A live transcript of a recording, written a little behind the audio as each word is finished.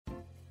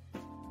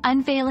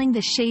Unveiling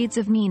the shades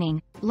of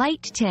meaning,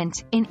 light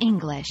tint in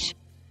English.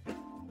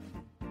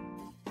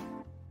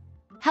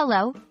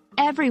 Hello,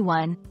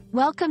 everyone.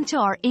 Welcome to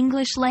our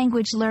English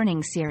language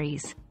learning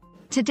series.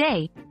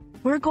 Today,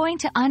 we're going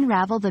to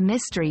unravel the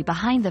mystery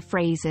behind the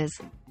phrases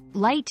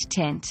light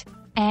tint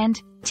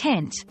and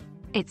tint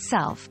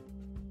itself.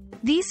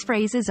 These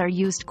phrases are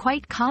used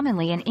quite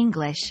commonly in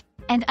English,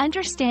 and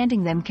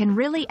understanding them can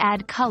really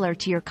add color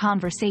to your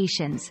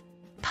conversations.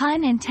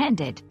 Pun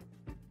intended.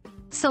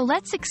 So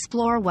let's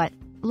explore what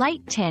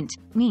light tint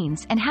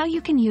means and how you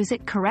can use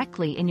it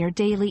correctly in your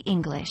daily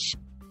English.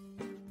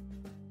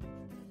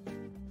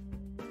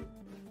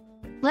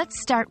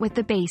 Let's start with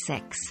the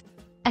basics.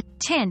 A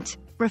tint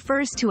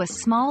refers to a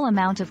small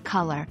amount of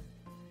color.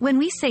 When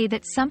we say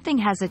that something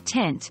has a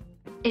tint,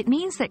 it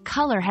means that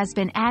color has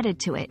been added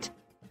to it,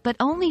 but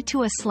only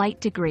to a slight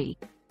degree.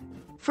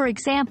 For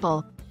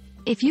example,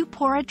 if you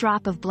pour a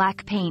drop of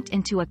black paint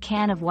into a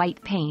can of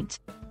white paint,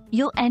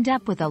 you'll end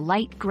up with a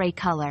light gray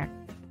color.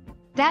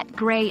 That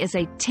gray is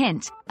a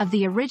tint of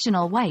the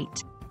original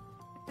white.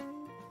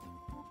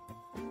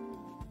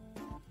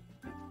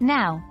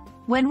 Now,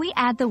 when we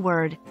add the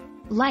word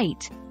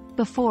light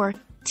before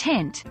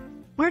tint,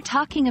 we're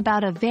talking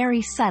about a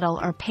very subtle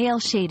or pale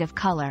shade of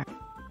color.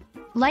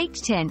 Light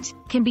tint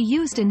can be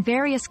used in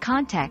various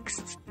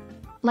contexts,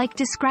 like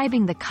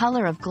describing the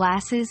color of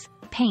glasses,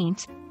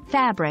 paint,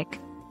 fabric,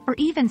 or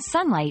even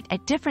sunlight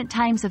at different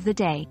times of the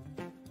day.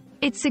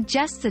 It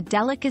suggests a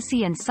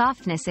delicacy and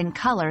softness in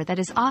color that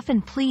is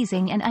often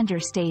pleasing and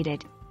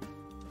understated.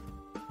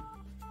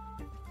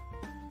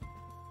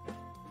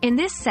 In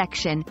this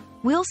section,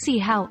 we'll see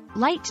how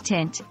light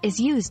tint is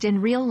used in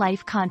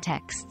real-life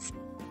contexts.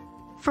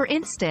 For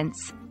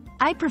instance,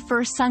 I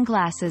prefer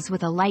sunglasses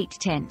with a light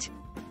tint.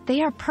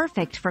 They are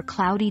perfect for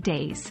cloudy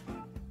days.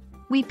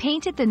 We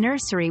painted the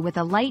nursery with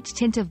a light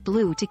tint of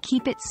blue to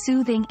keep it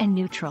soothing and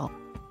neutral.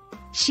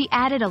 She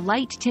added a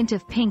light tint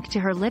of pink to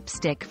her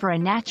lipstick for a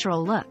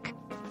natural look.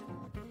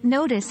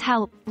 Notice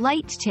how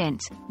light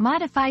tint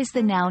modifies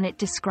the noun it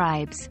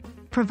describes,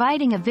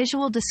 providing a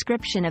visual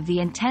description of the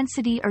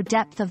intensity or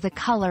depth of the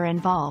color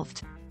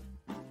involved.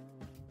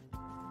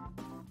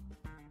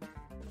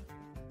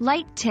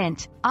 Light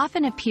tint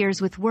often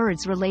appears with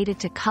words related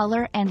to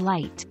color and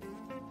light.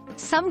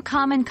 Some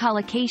common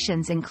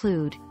collocations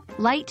include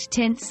light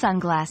tint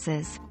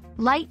sunglasses,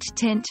 light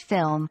tint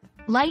film,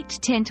 light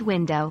tint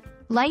window,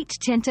 light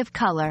tint of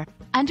color.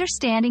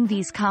 Understanding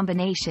these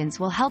combinations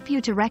will help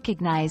you to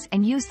recognize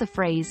and use the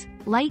phrase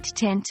light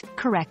tint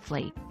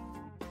correctly.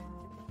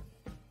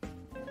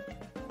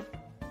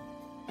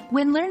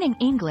 When learning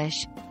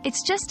English,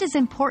 it's just as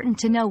important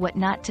to know what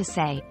not to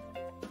say.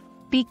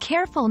 Be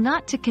careful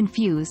not to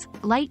confuse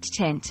light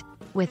tint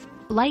with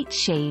light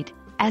shade,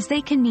 as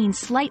they can mean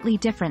slightly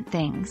different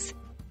things.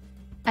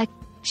 A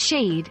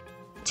shade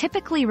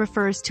typically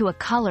refers to a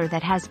color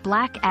that has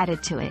black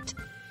added to it,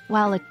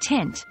 while a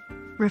tint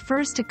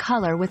refers to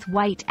color with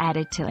white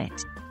added to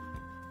it.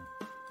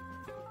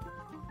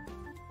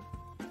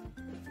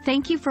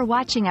 Thank you for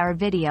watching our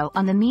video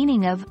on the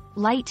meaning of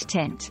light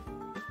tint.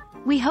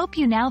 We hope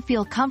you now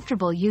feel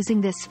comfortable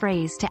using this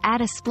phrase to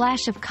add a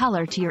splash of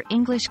color to your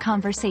English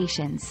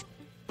conversations.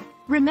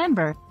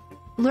 Remember,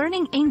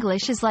 learning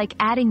English is like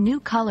adding new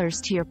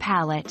colors to your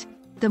palette.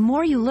 The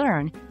more you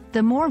learn,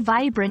 the more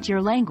vibrant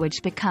your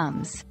language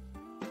becomes.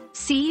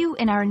 See you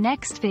in our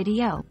next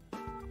video.